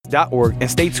amw-12-16-2015.org and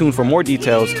stay tuned for more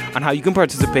details on how you can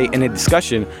participate in a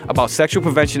discussion about sexual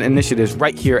prevention initiatives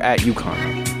right here at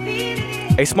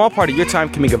UConn. A small part of your time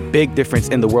can make a big difference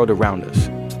in the world around us.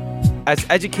 As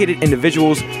educated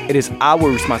individuals, it is our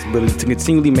responsibility to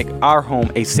continually make our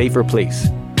home a safer place.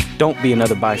 Don't be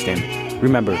another bystander.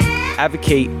 Remember,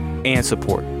 advocate and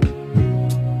support.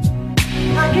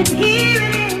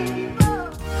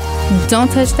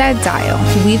 Don't touch that dial.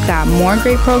 We've got more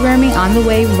great programming on the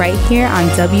way right here on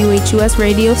WHUS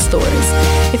Radio Stories.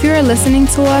 If you are listening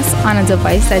to us on a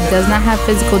device that does not have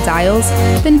physical dials,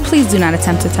 then please do not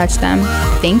attempt to touch them.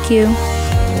 Thank you.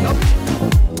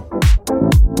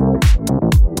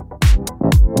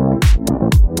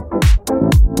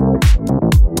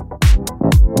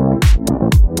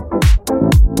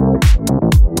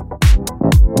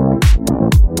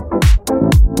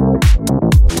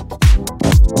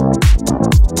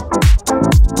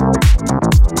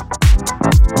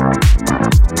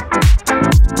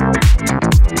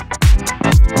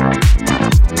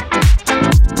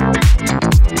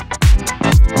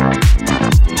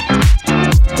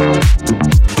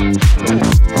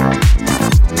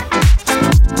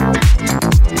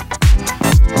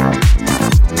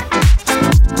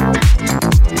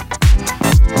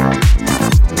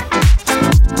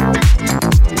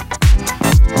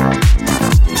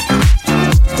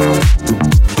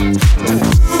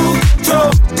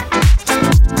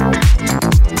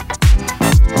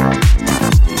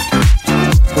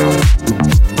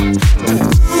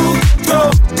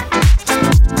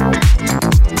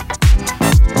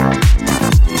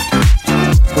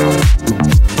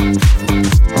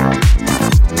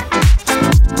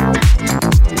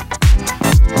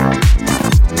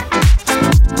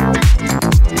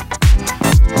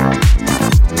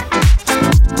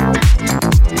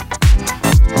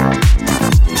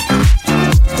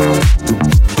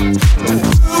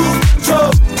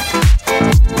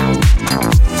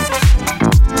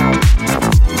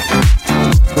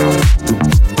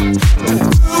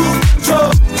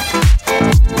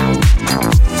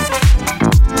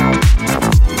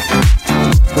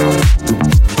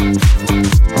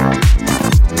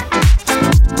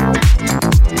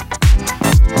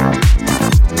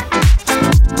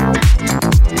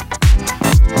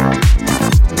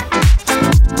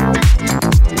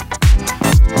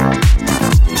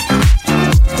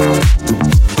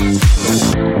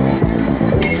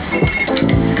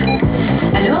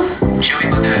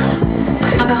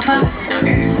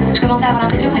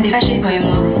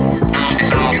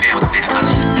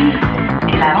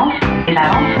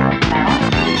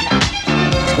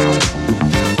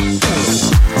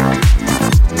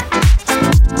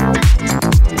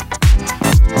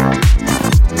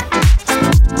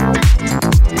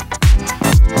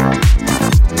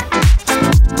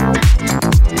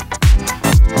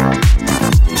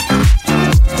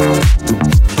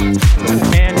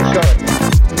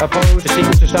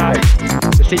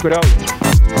 Secret oaths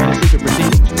and his secret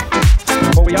proceedings.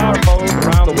 For we are opposed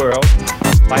around the world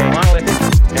by a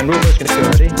monolithic and ruthless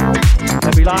conspiracy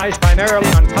that relies primarily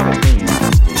on public means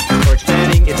for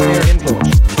expanding its mere influence.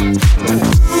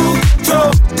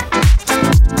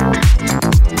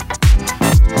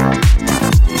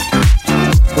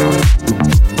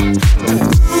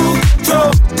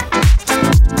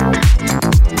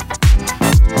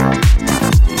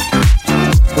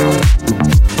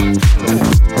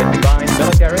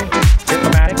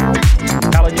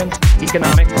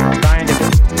 Economic,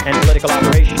 scientific, and political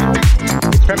operations.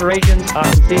 Its preparations are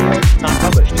concealed, not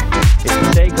published. Its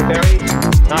mistakes are buried,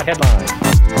 not headlined.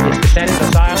 Its descendants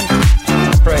are silent,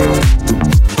 not praised.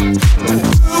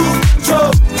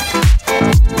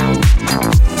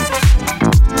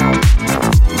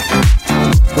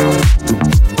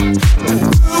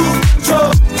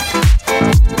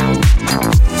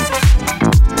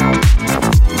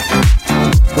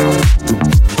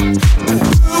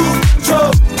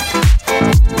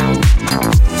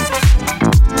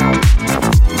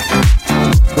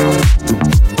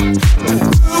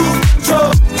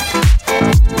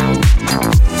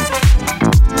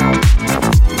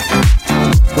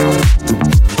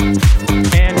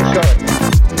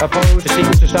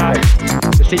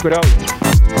 Secret oaths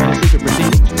and his secret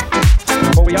proceedings.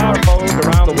 For we are opposed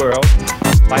around the world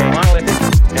by a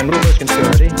monolithic and ruthless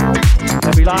conspiracy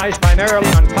that relies primarily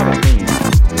on public means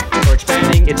for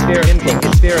expanding its sphere of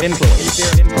influence.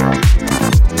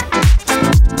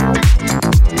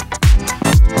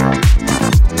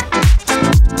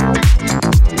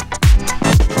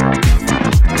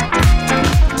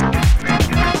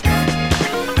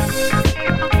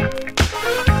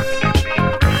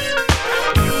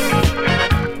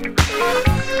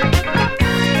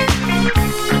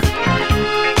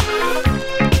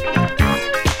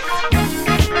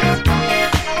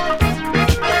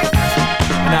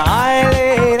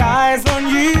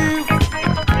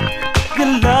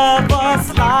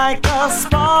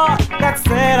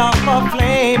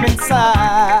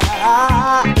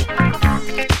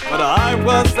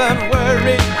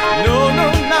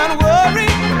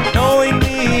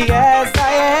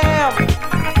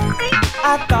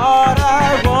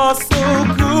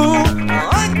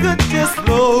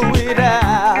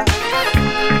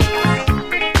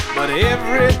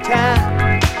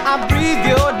 time I breathe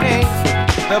your name,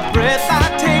 the breath I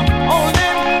take only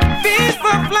feeds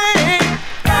the flame.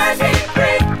 Burning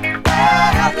free,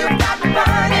 well, you got me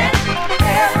burning.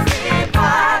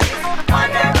 Everybody's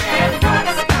wondering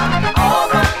what's come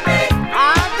over me.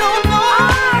 I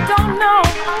don't know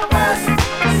what's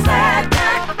the sad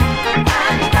night,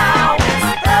 and now it's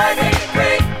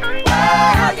 33.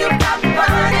 Well, you got me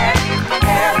burning.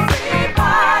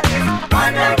 Everybody's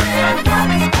wondering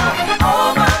what's come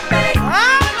over me.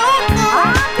 I don't know.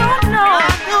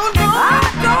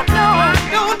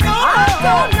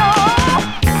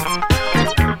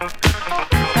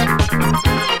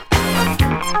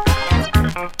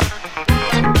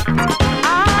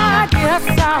 I guess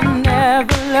I'll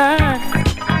never learn.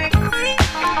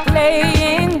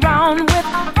 Playing round with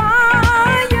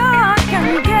fire can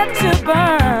get you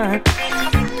burned.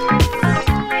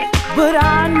 But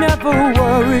I never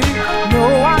worry, no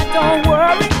I don't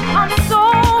worry. I'm so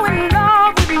in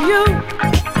love with you.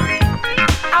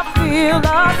 I feel a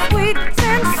sweet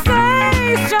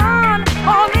sensation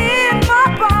all in my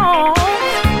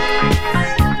bones.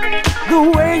 The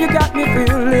way you got me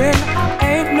feeling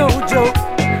ain't no joke.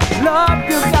 Love,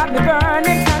 you got me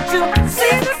burning, can't you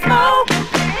see the smoke?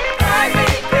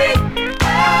 Burning free,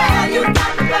 well, you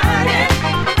got me burning.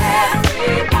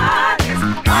 Everybody's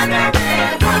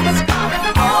wondering what's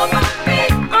coming over me.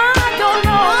 I don't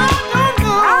know.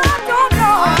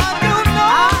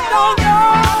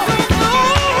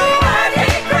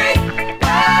 Burning free,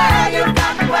 well, you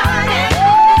got me burning.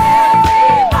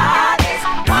 Everybody's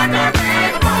wondering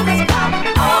what's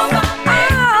coming over me.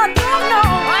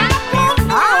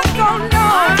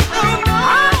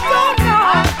 I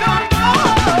don't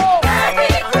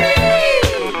know.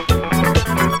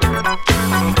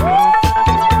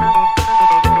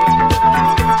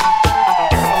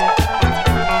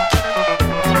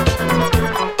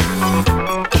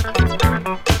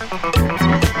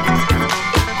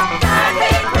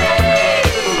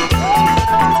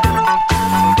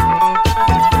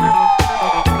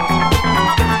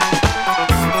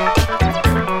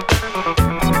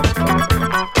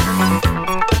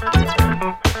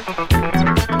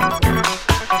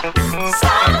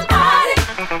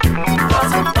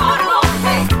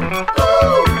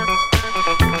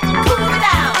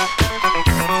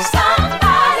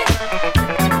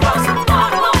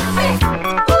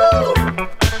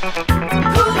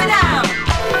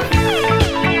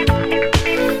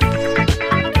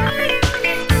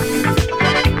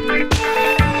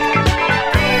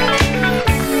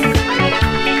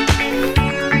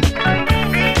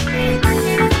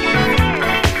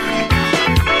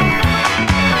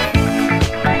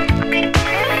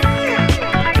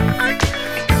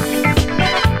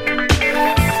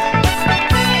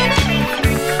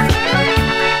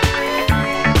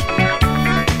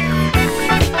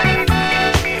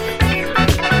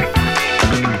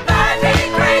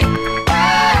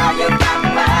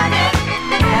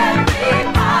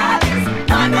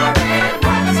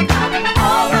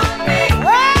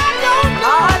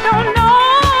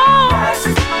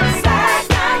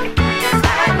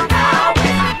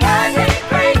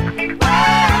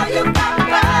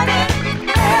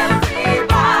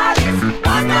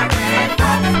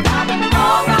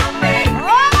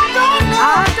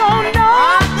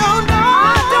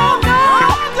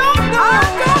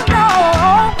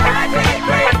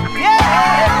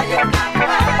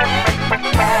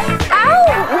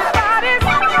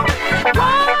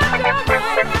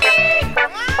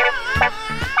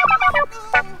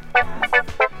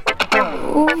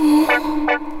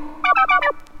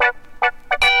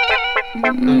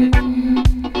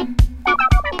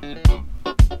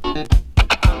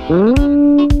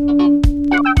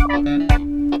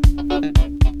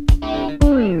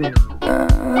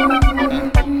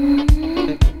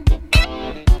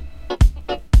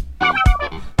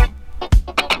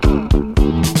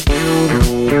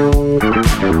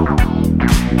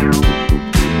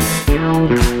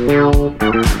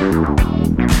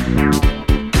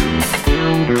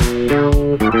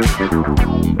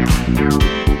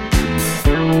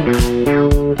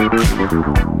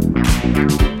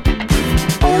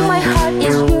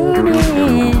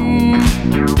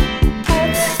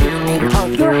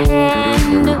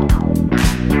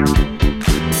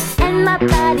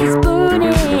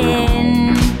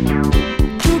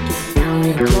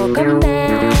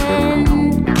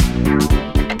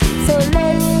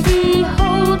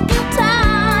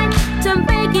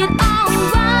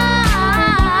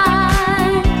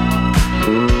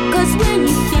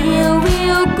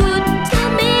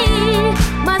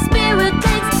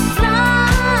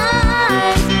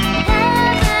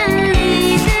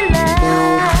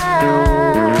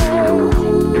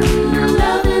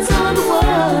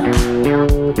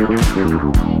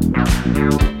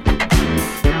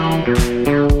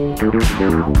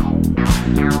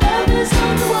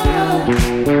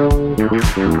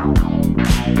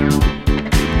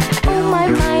 Oh, my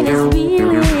mind is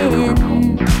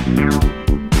reeling.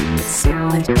 So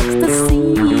much ecstasy.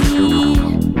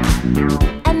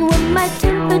 And when my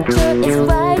temperature is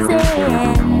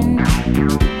rising,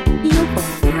 you will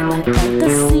feel my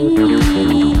fantasy.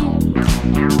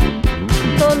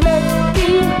 So let me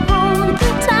hold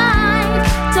you tight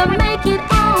to make it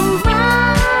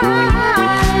alright.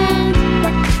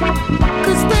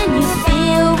 'Cause when you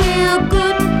feel real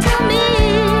good to me,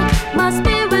 my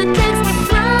spirit takes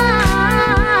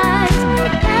flight.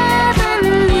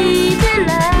 Heavenly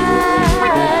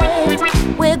delight,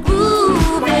 we're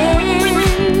grooving.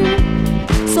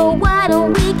 So why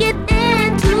don't we get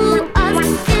into us?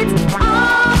 It's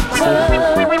our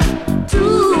turn to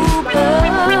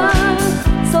burn.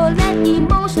 So let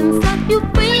emotion set you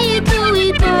free through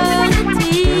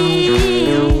eternity.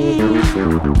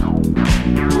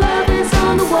 Love is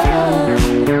on the world.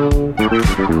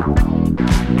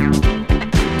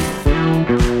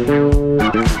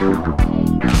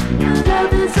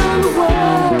 Love is on the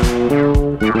world.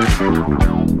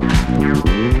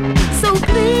 So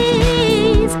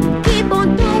please keep on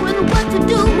doing what you're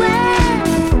doing.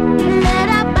 Let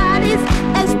our bodies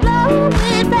explode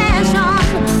with passion.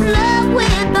 Love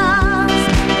with us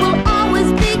will always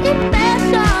be in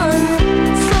fashion.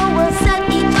 So we'll set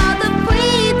each other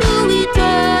free through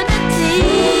eternity.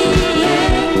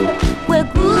 We're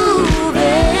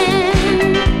grooving.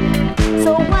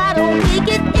 So why don't we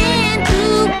get into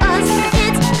us?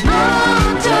 It's our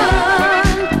turn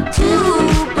to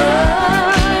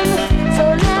burn. So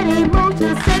let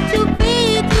emotion set you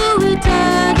free through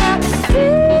eternity.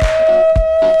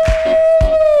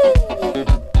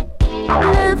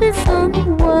 Love is on the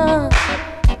world.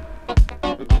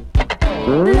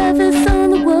 Love is on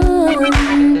the world.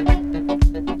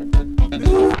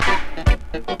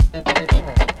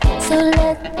 So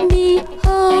let me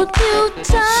hold you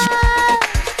tight.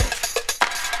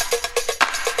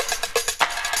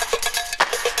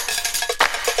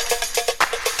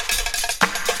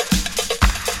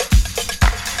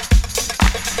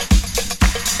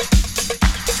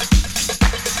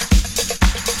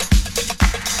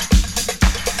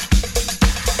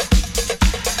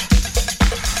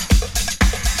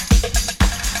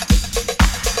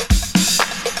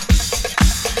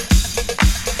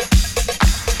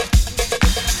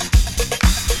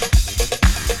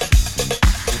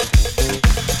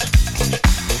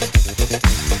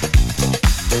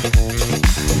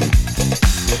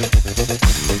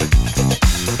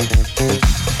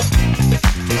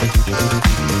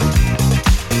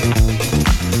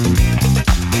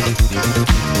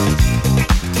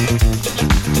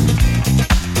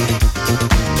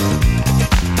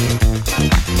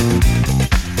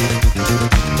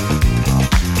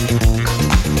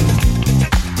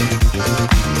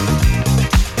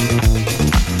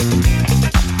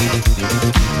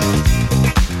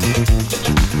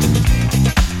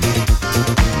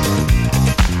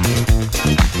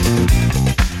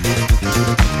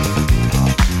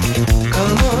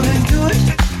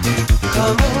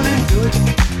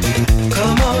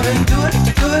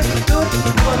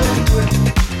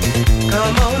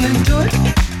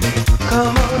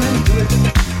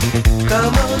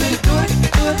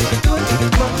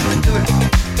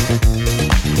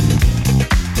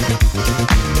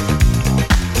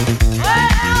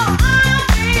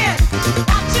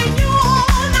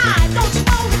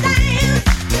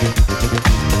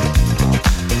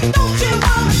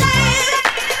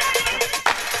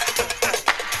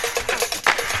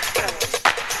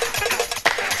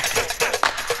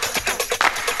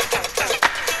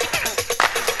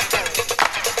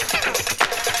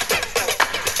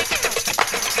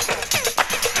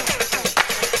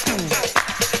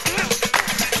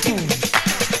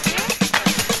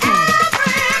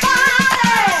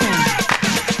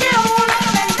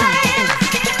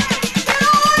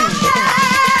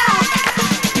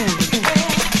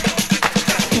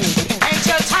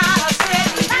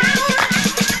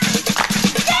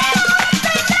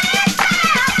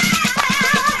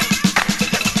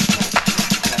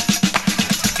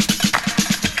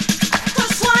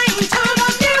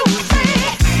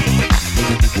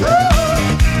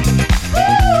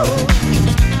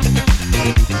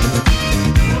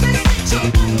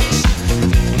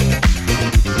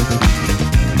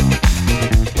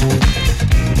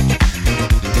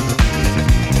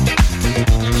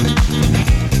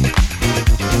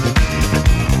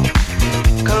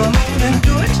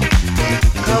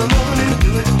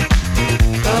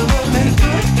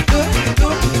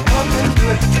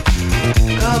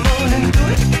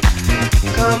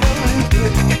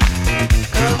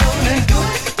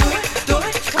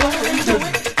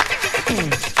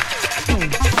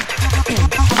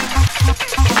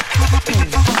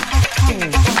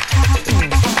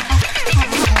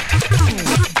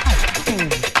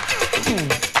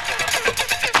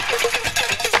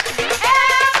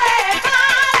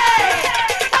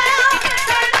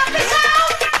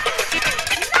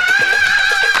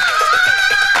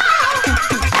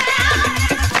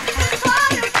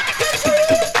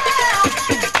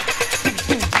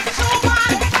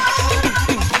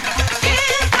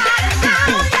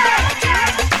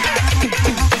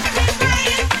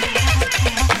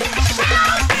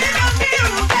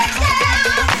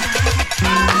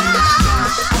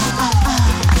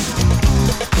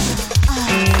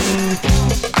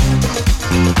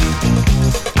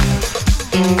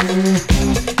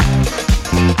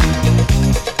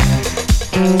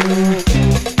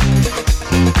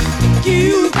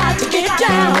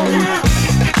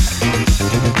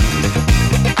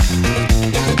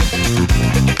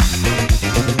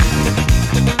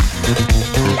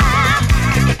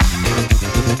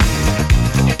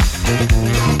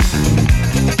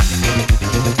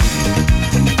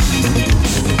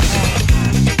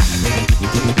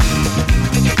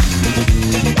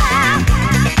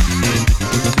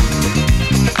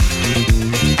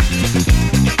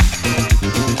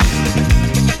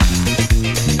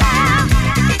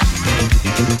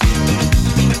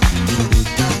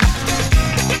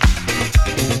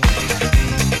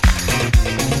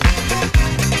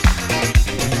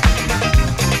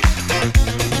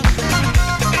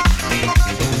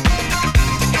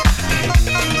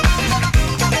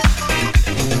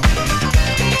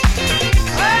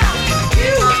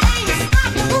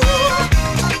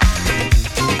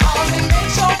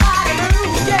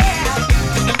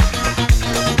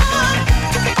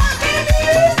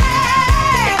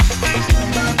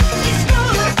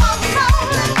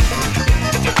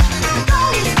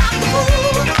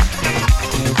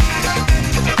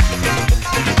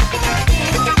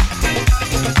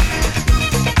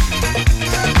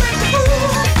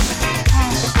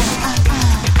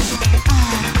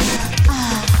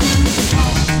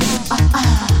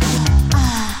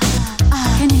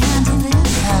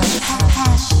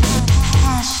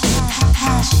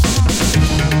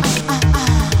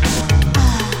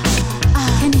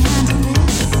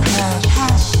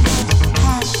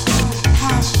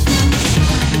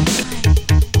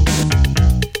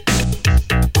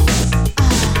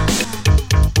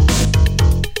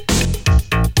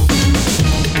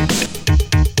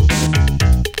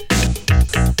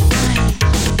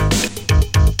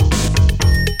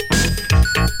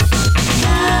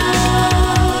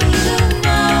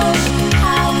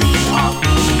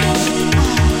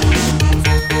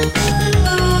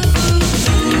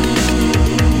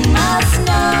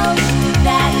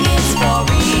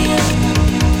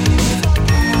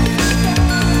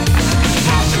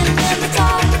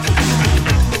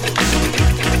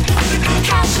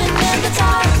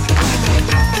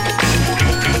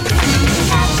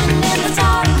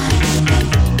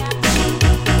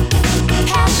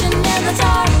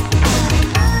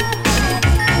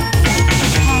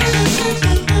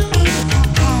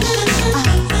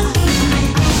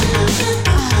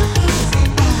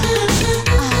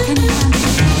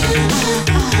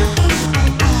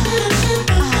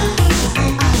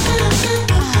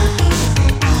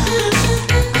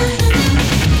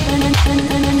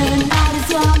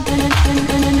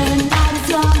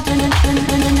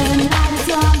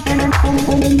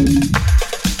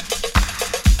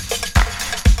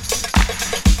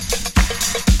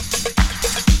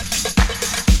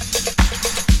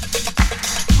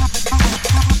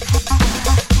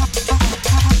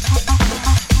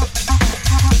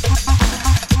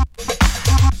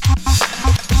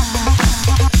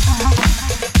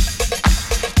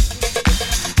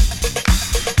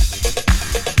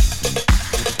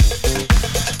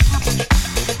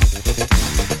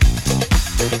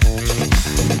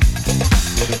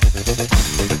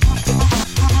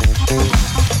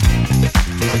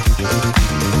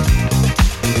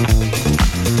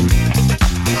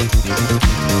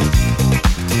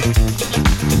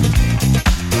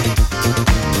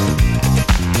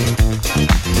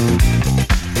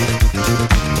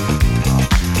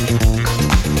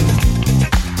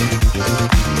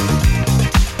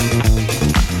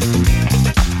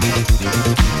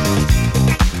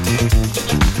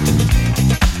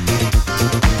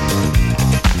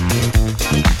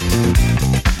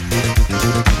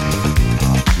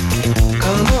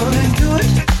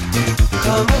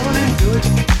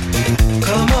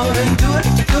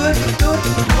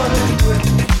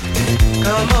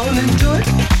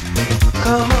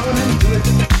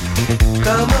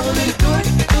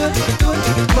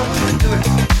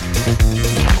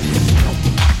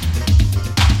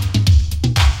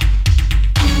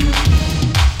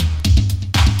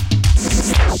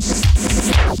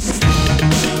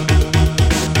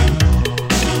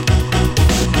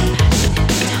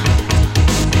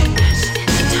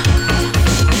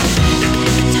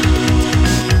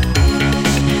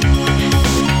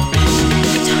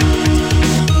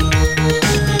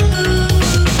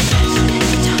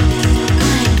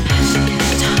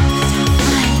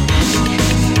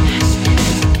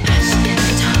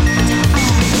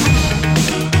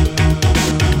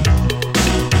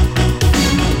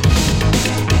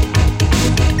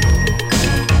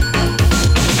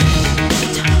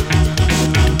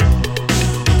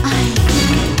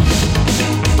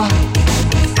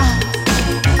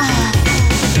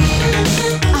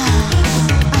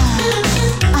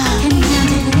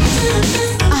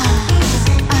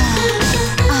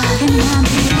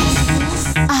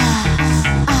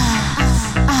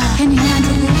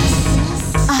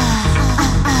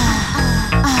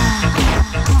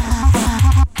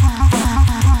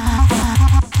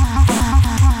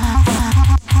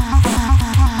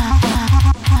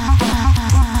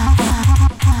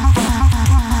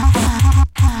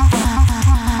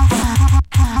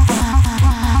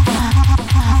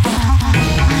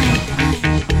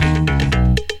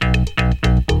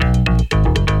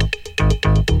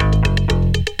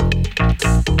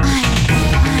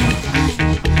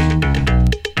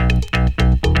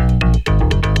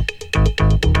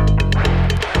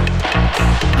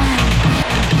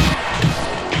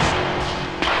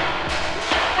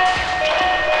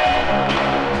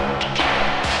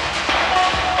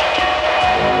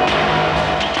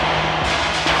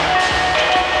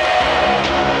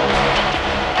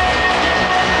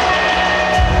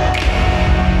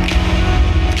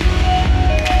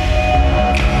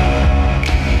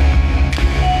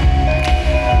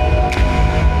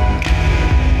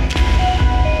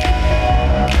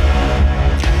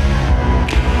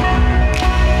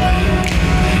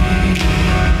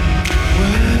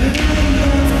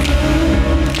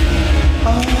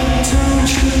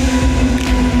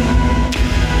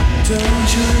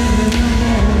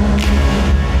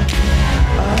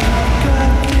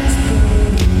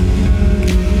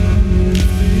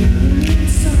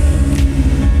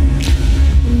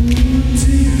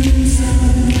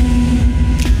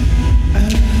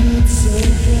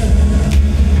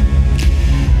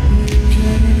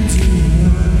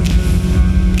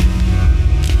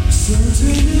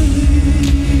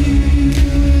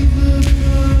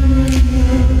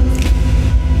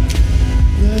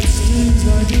 That stings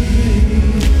like a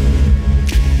bee.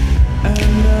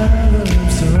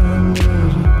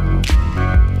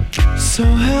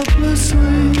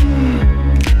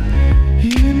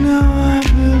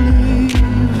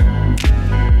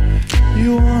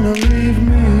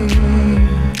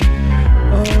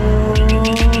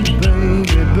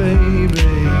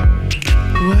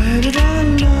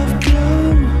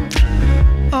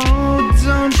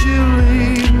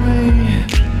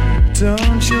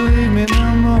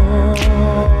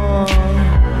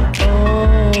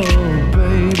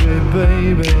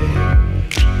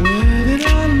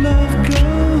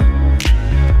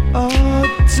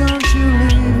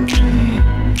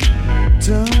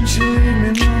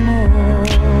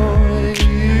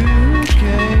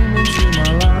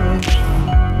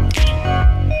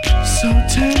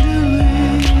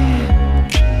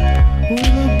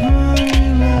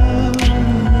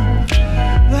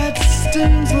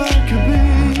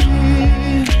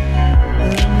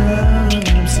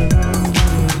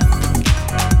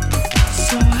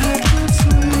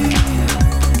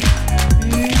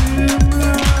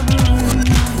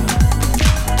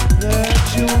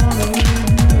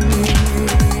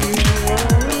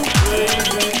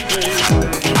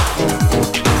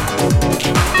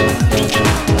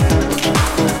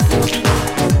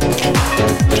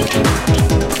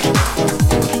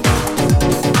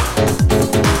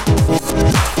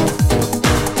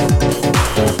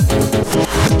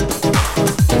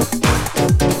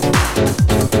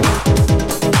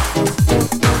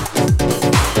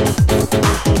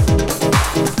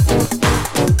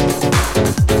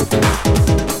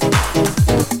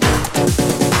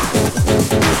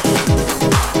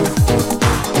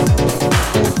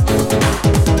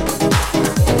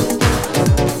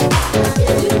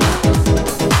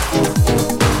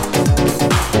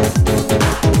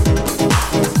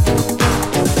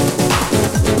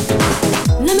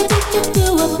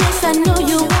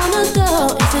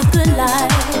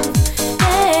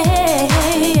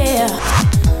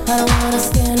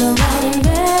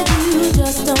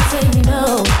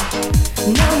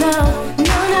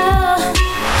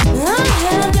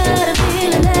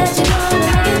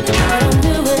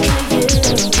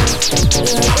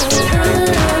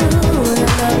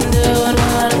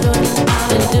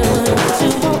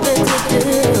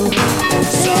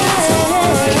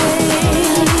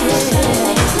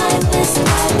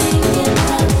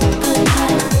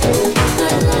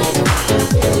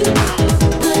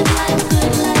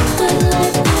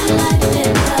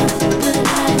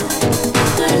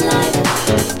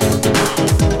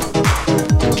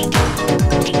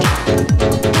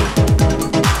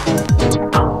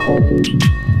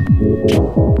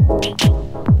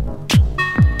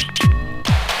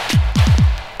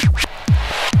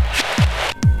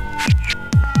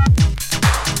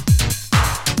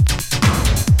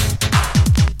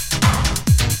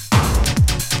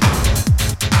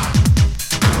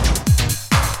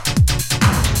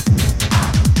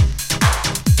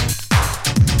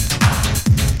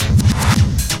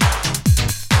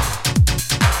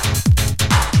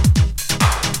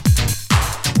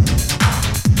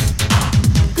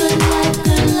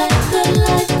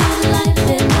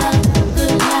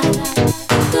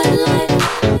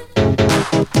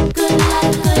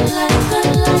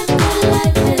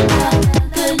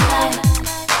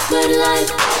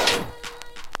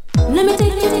 Let me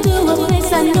take you to a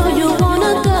place I know you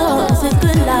wanna go. It's a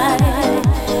good life.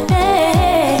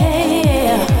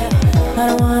 Hey, I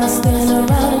don't wanna stand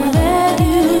around and beg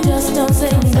you. Just don't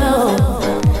say no.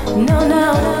 No,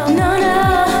 no, no, no.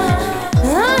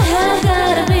 I have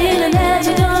got a feeling that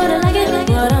you're gonna like it.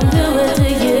 What I'm doing to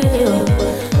you.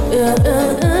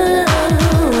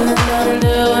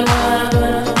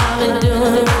 I'm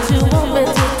doing what you want me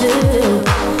to do.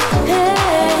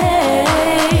 Hey,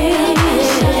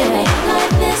 like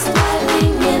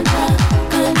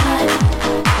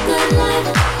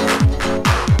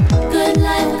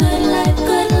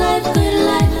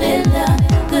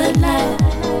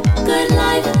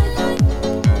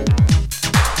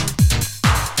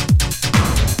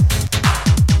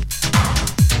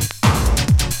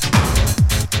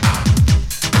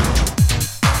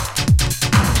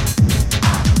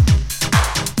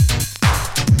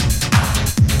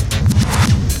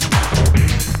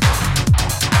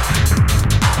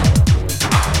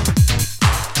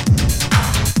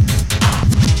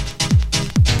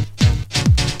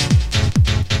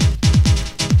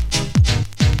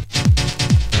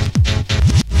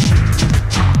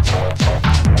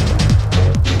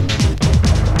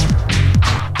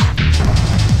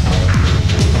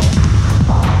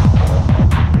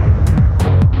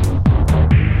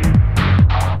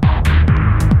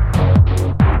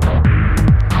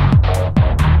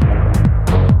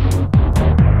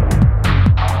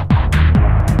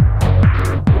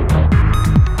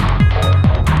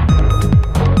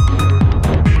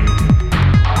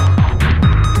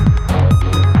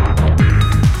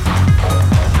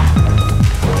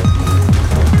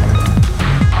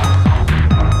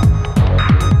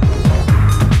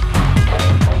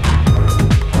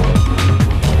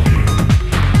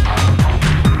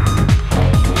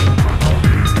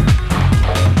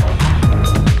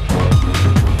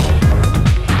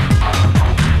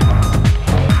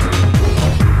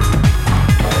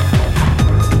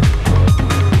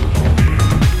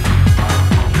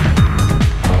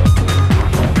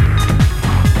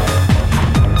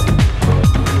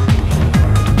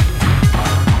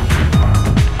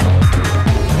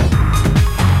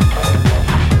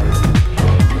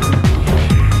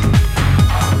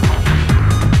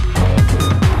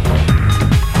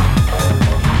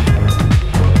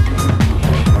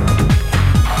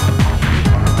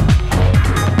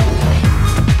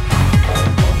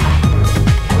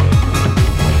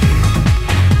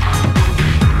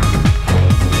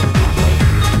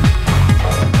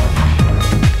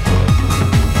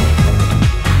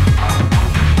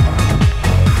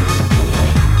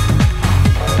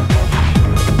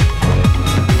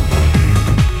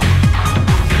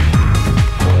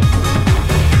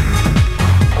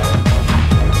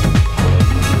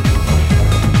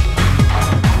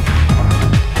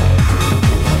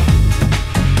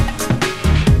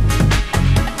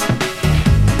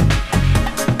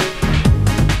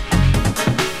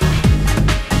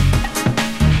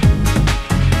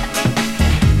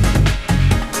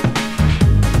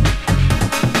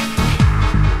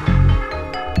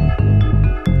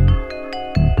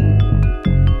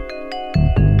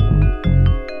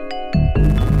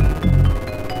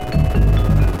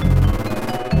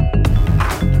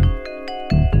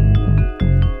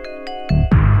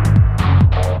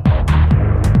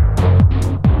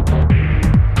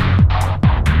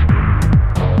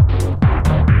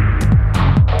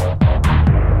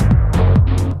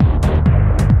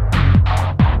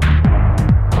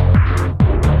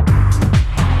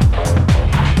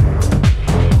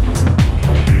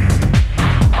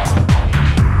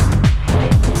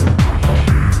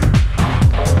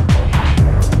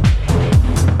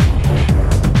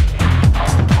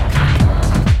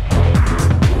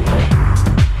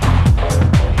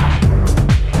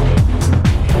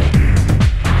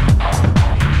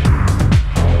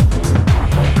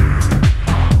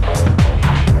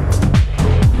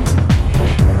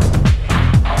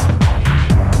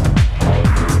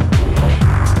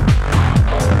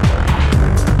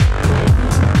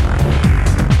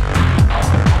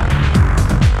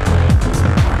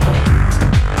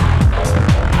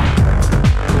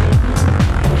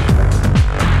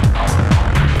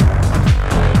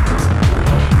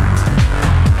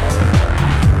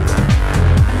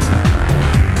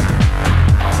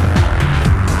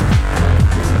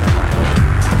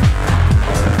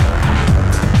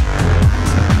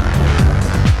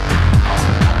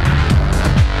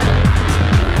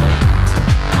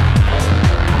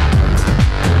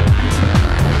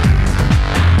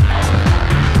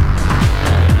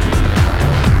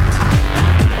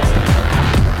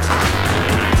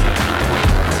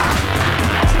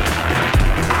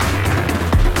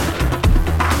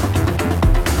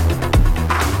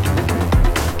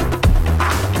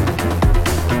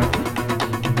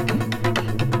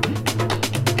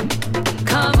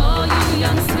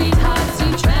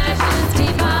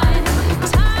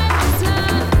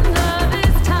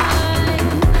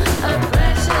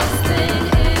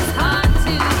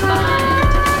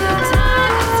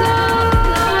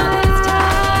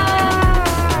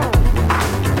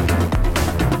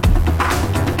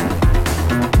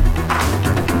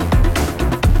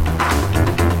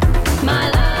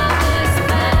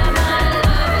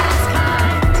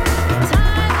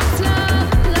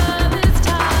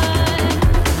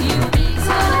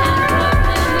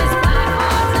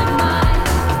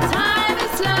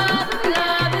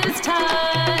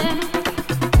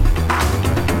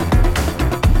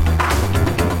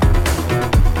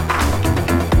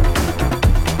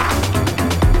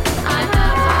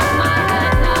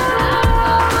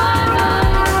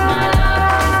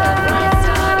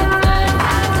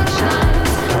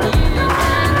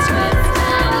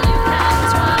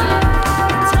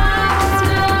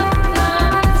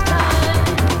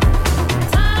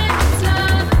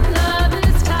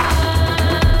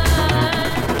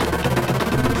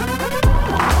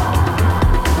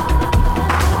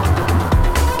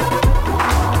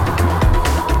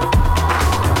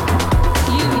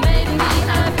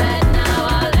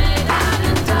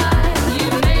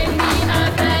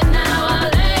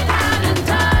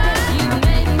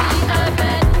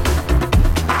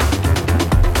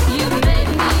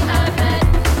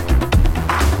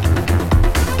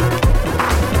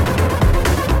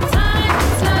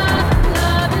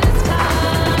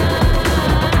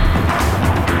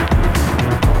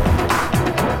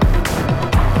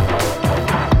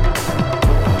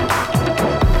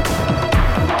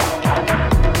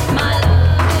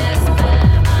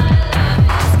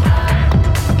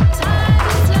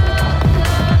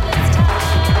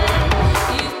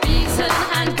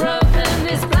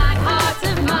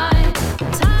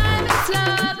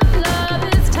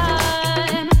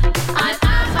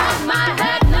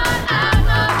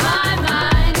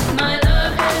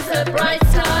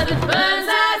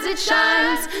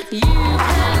shines. You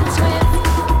can twist,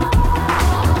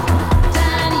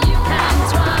 then you can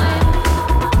twine.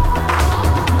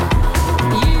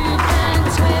 You can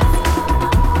twist,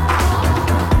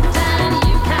 then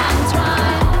you can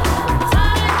twine.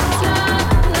 Time is love,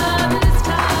 love is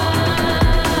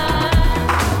time.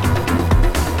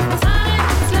 Time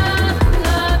is love,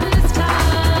 love is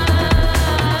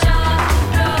time. Cha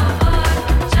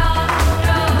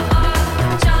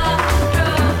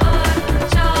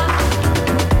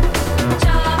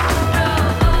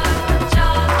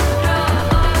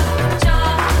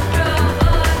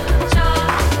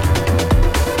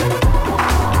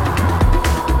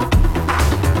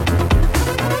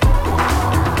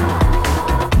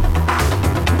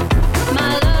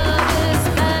My love is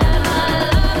fair, my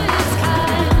love is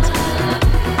kind.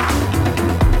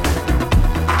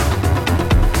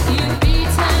 You've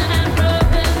beaten and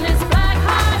broken this black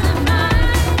heart of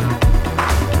mine.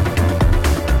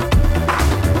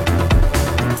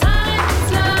 Time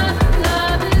is love,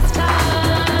 love is time.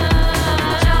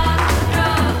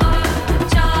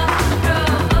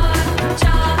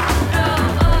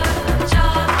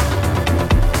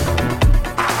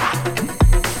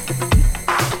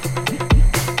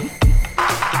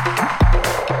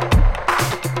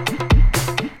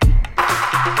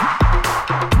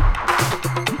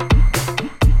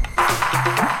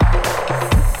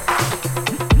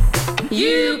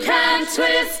 You can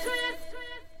twist.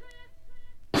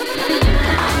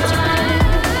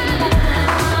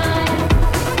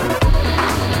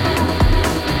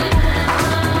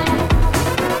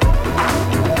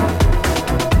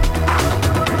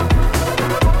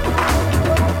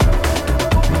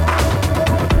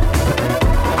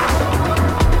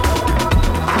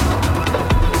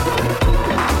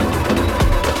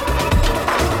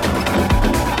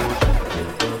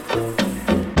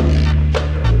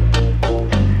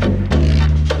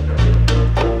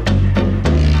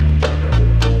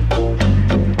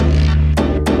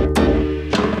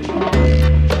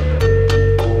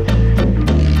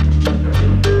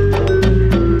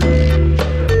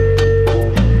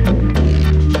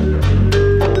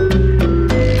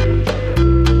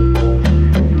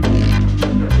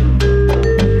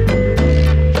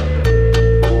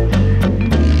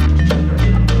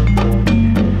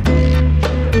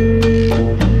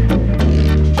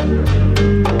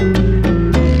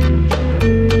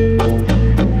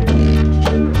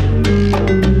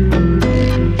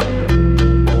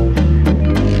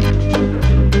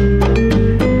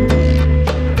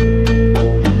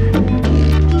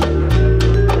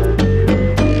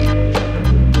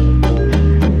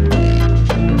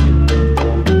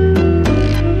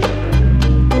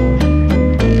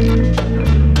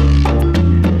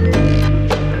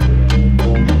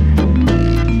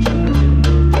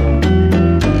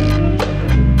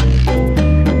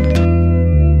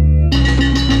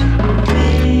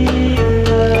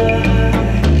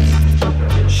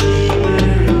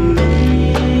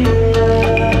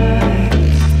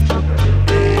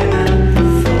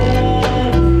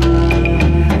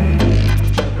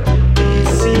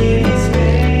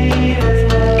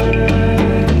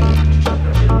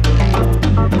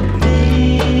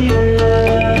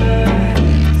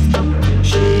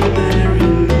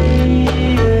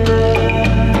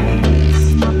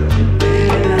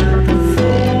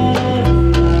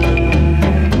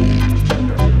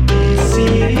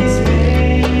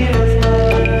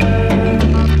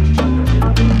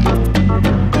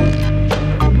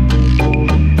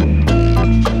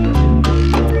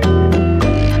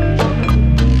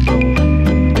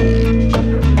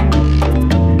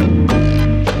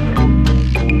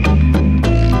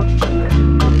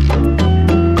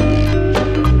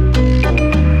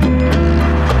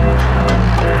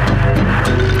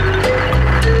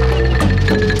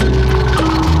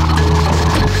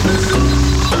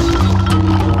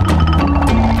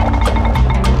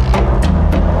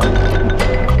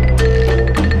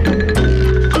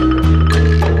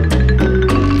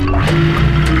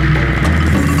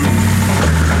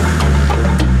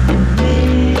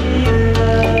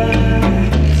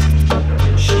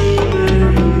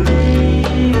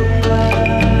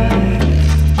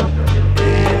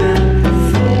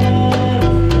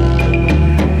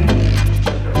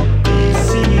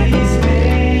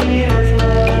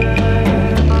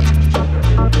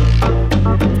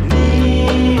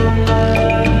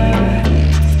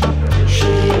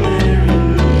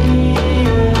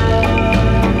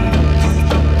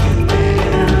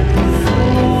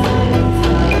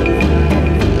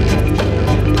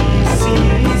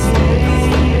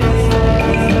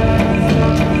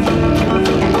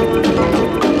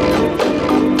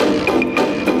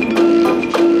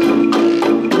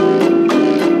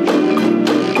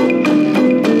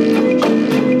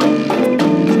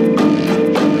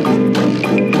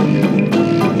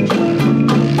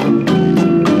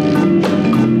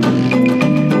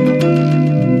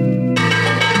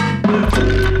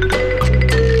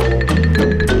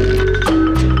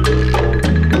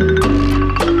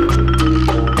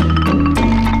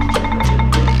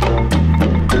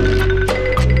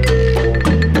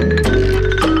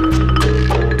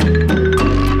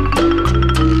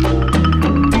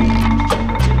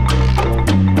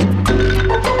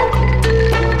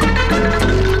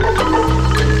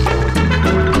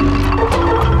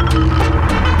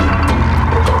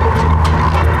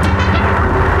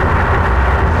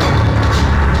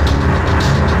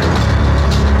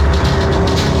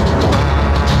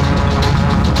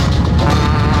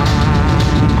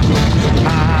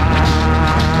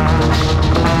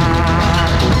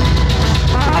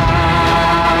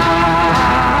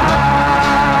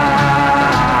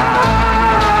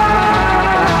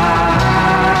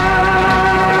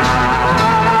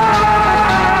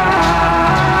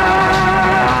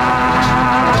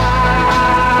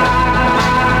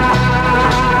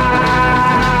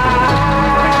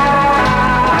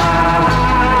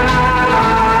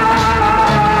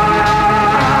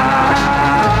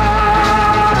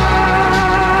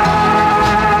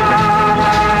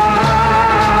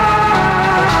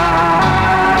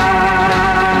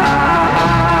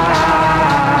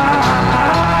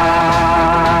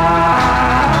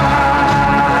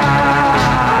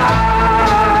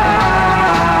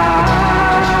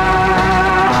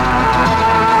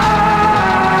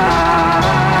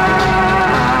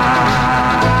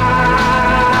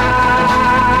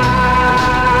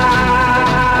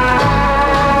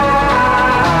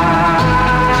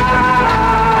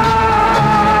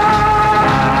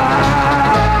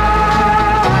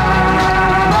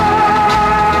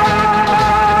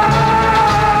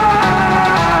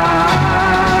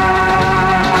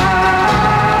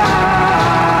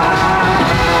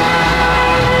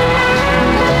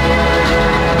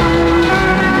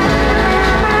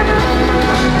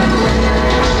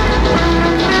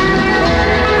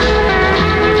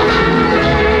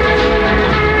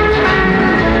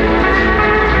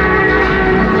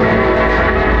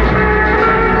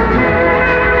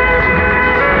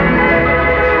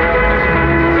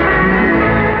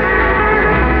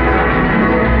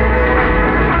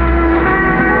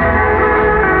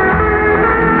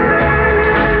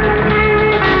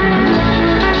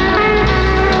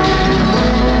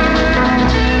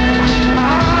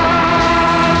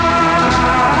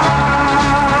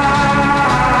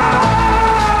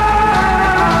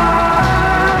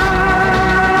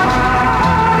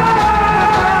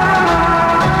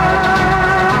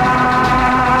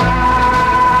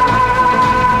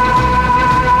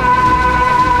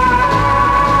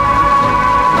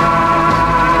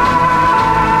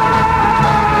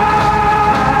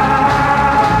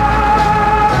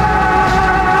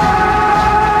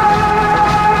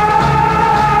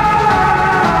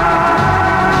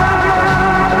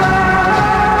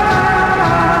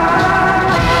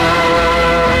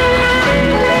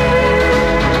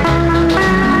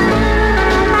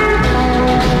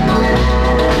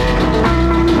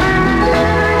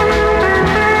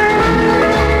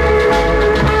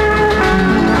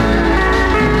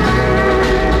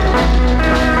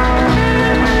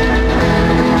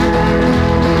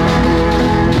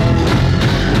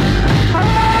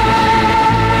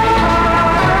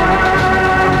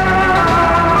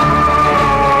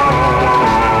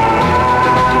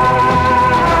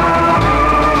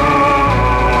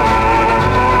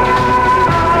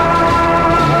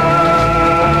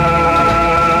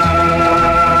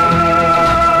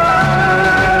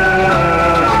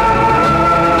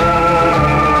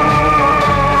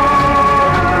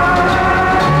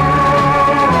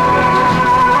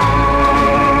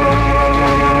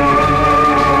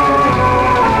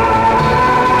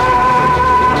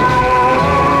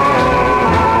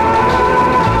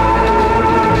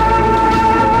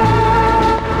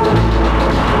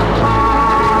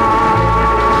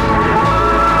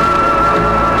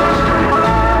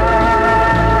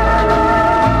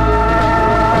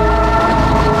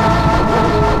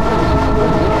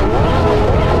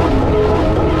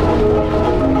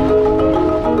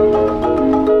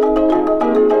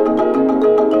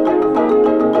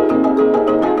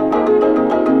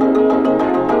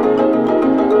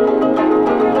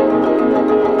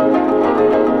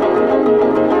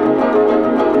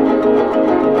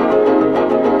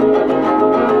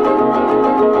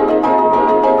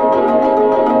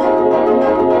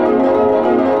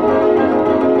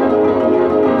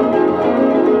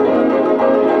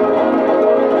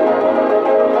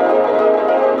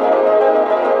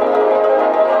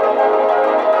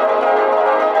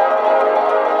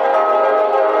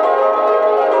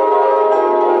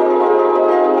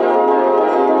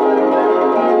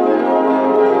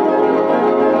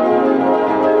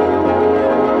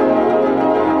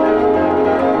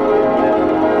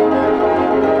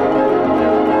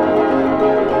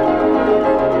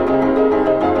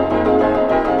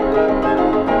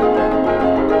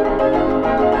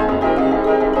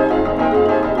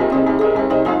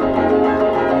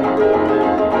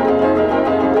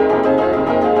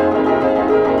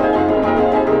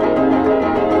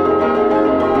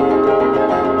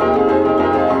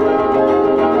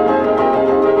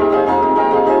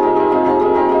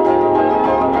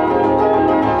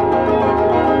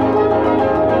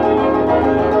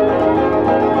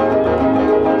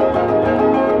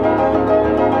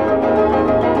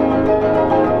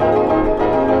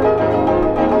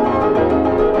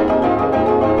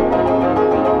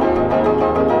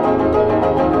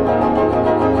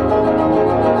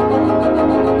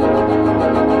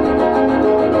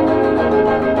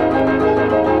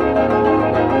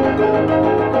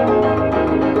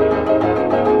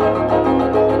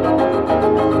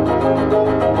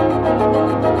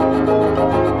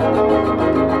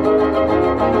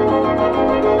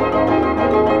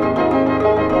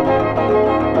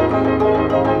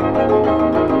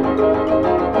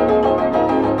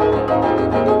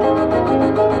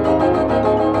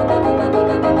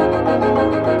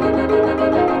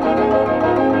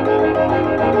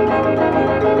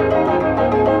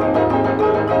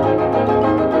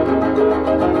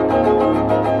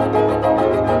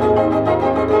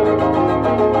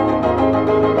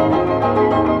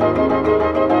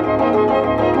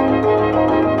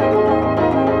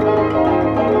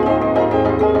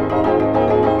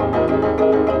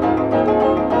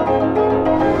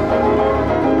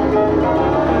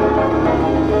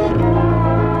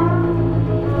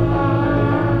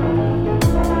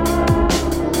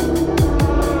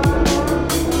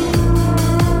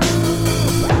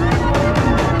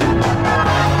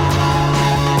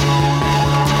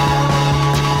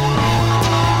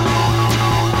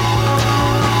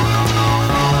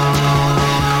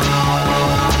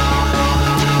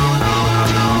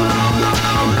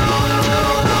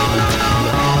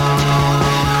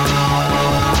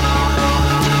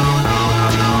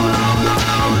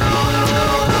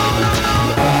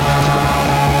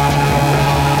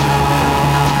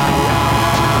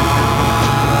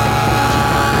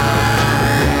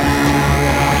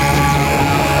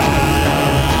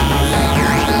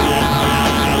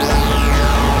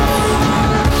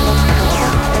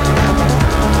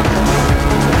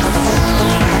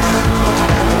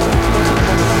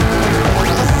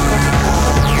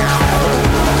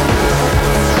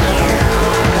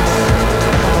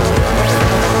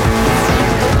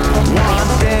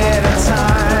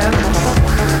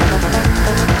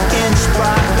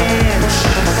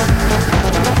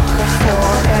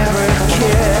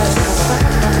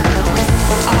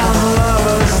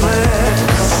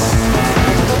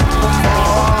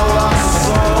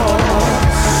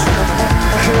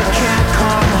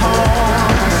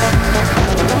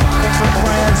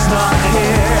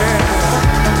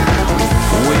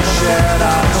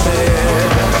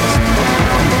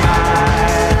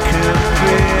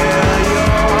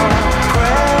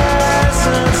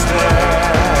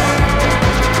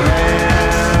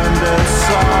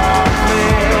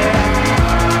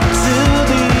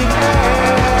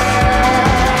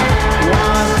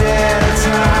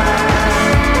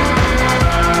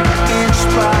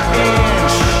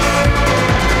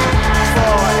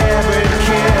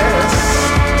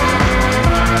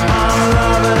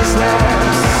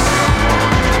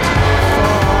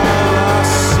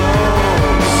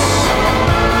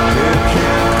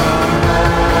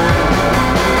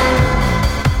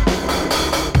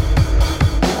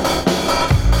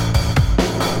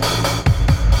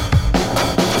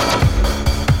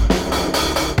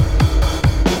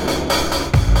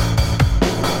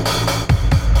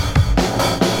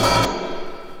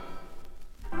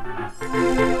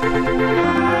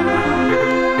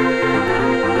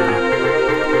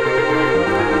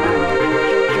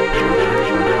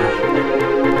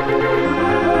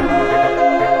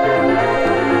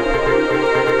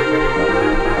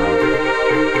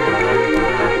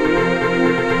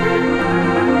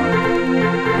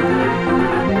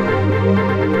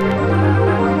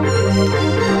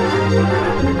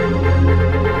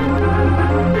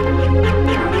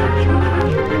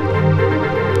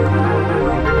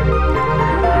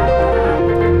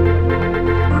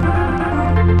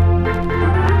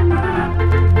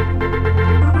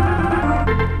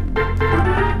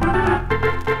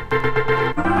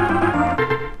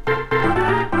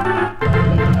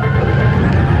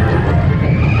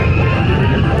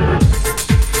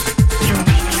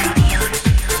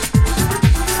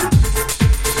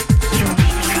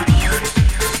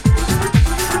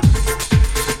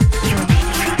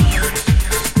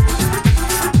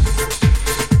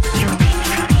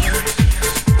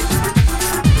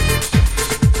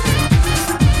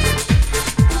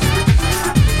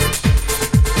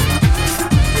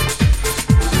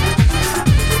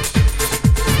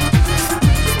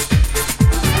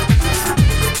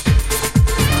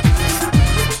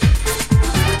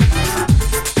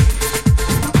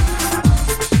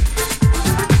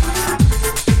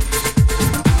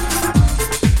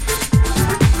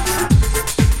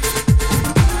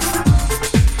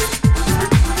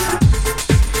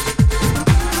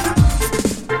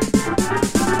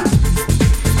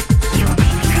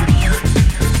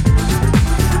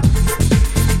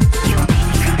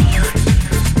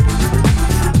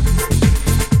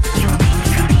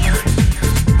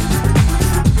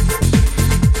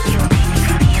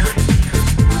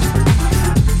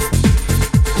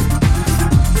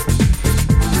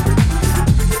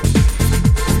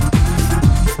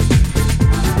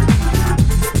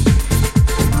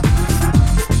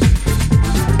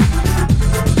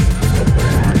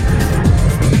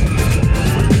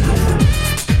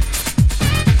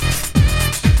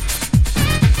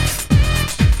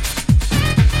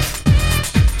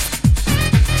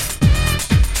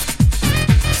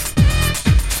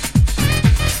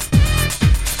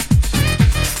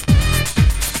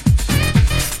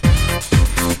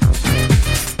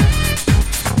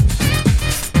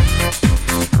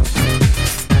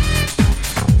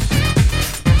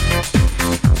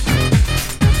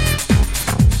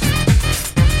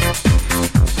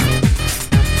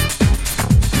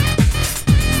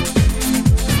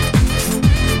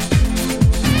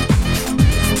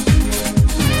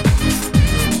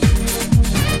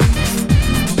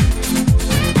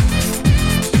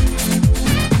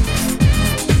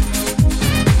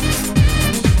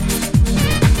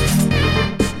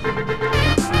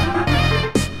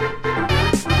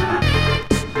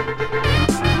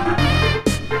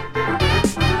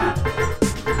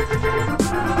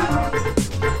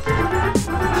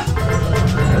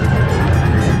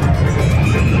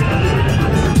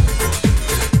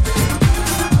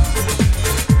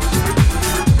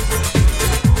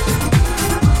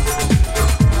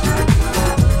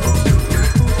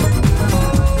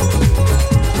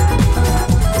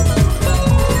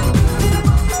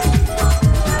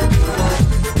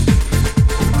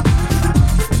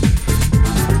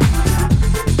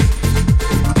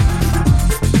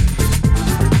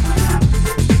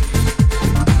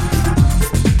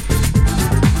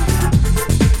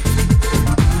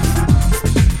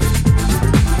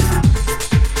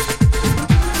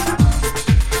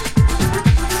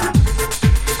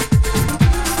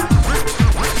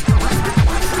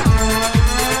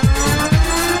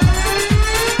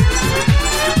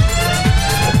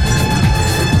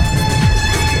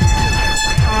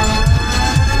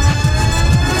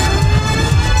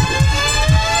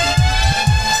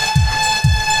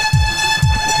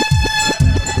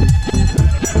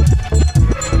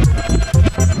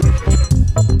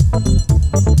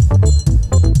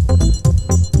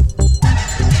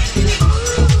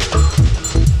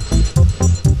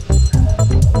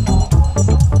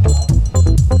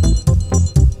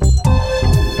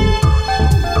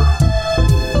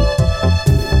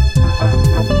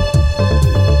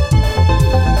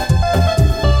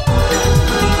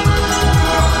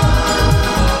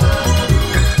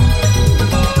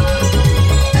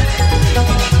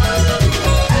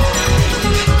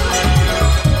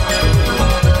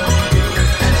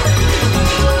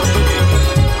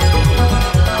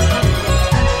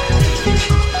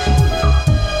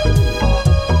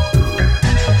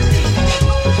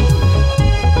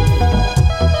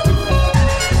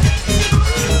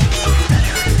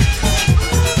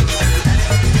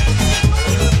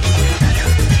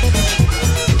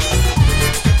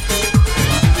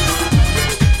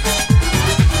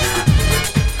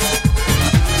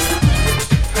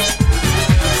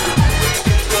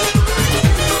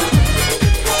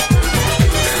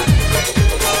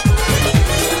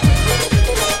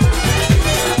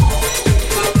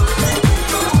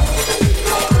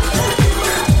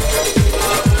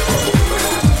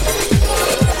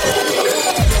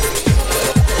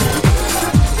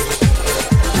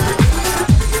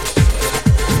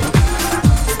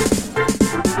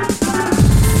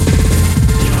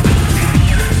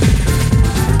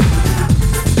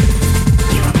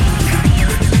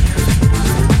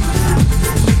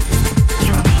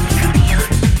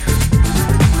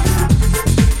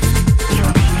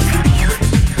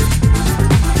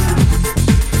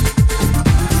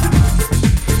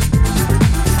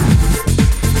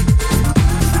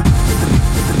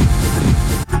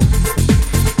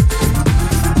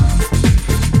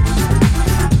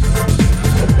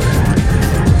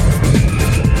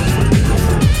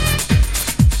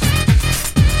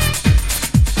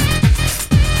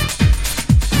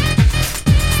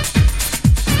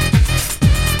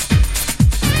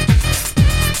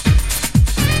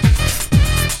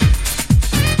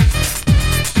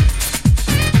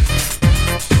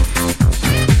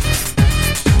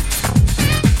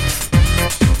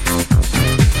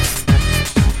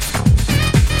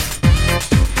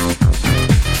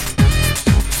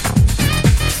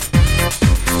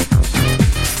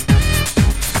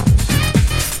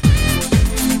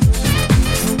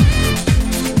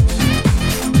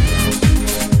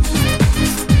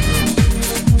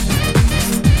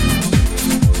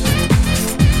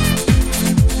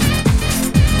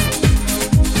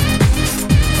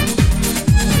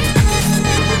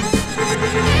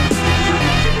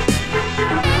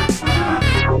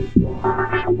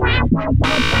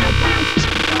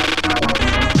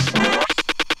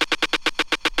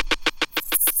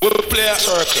 play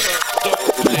circle.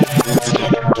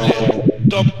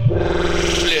 Double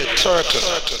play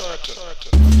circle.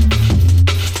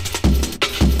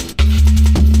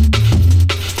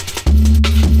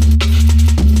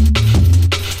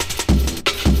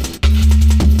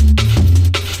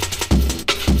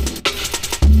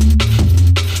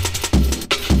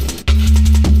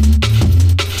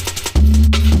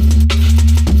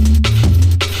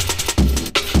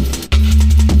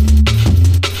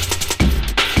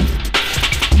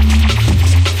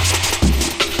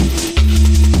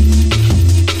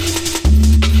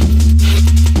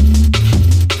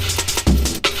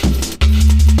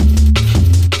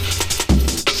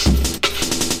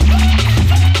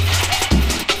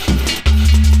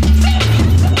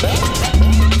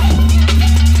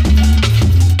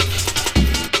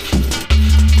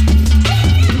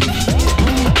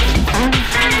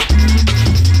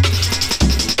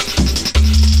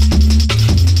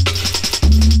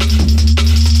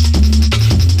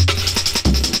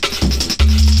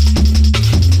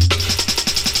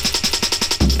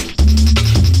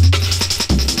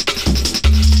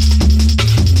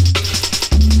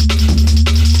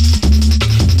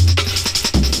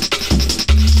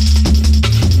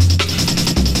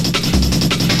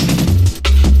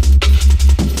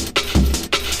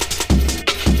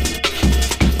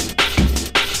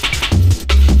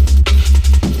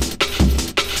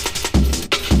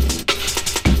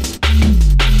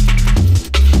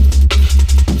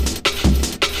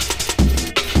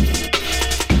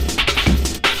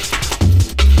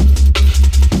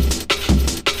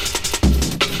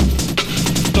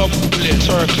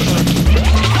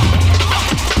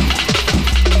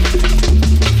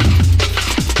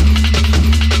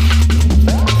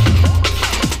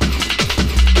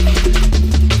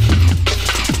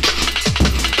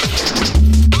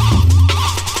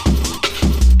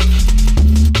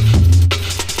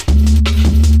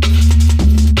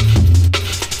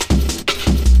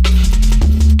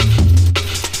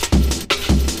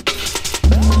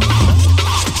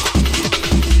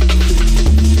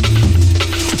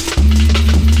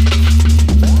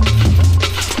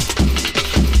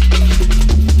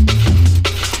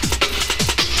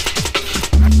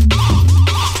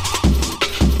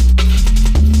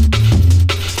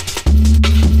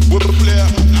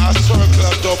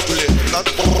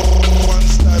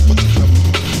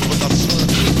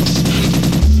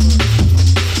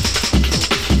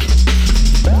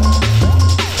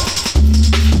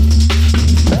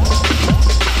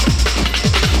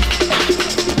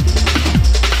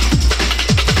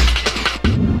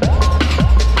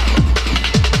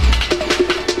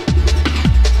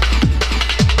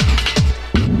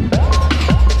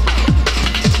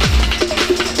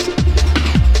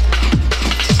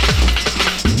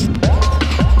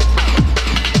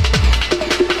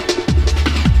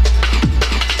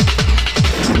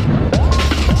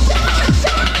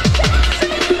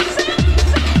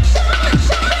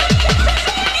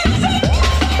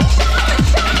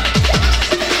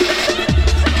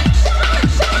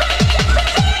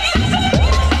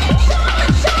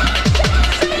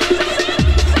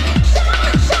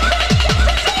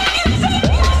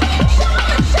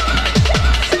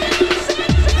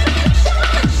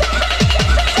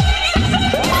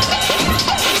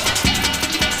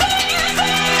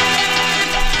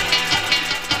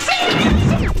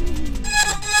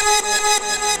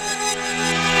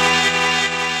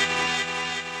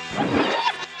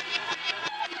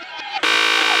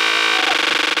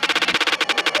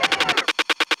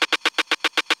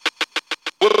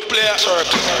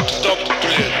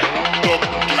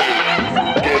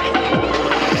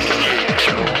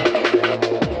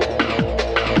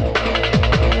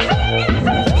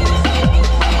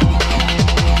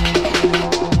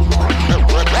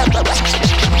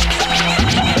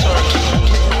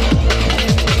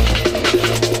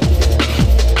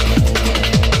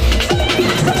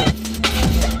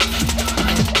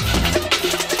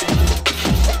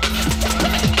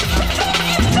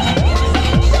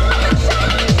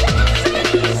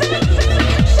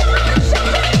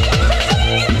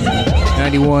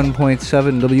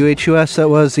 WHUS, that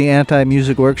was the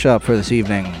anti-music workshop for this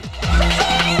evening.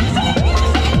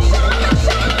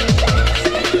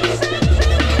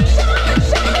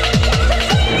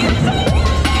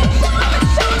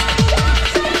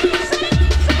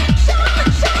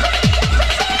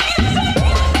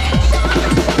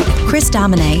 Chris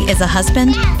Domine is a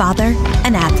husband, father,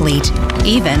 an athlete,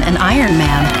 even an Iron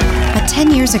Man. But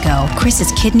 10 years ago,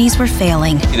 Chris's kidneys were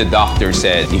failing. The doctor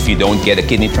said, if you don't get a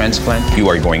kidney transplant, you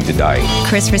are going to die.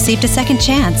 Chris received a second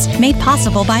chance, made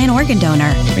possible by an organ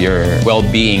donor. Your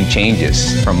well-being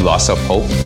changes from loss of hope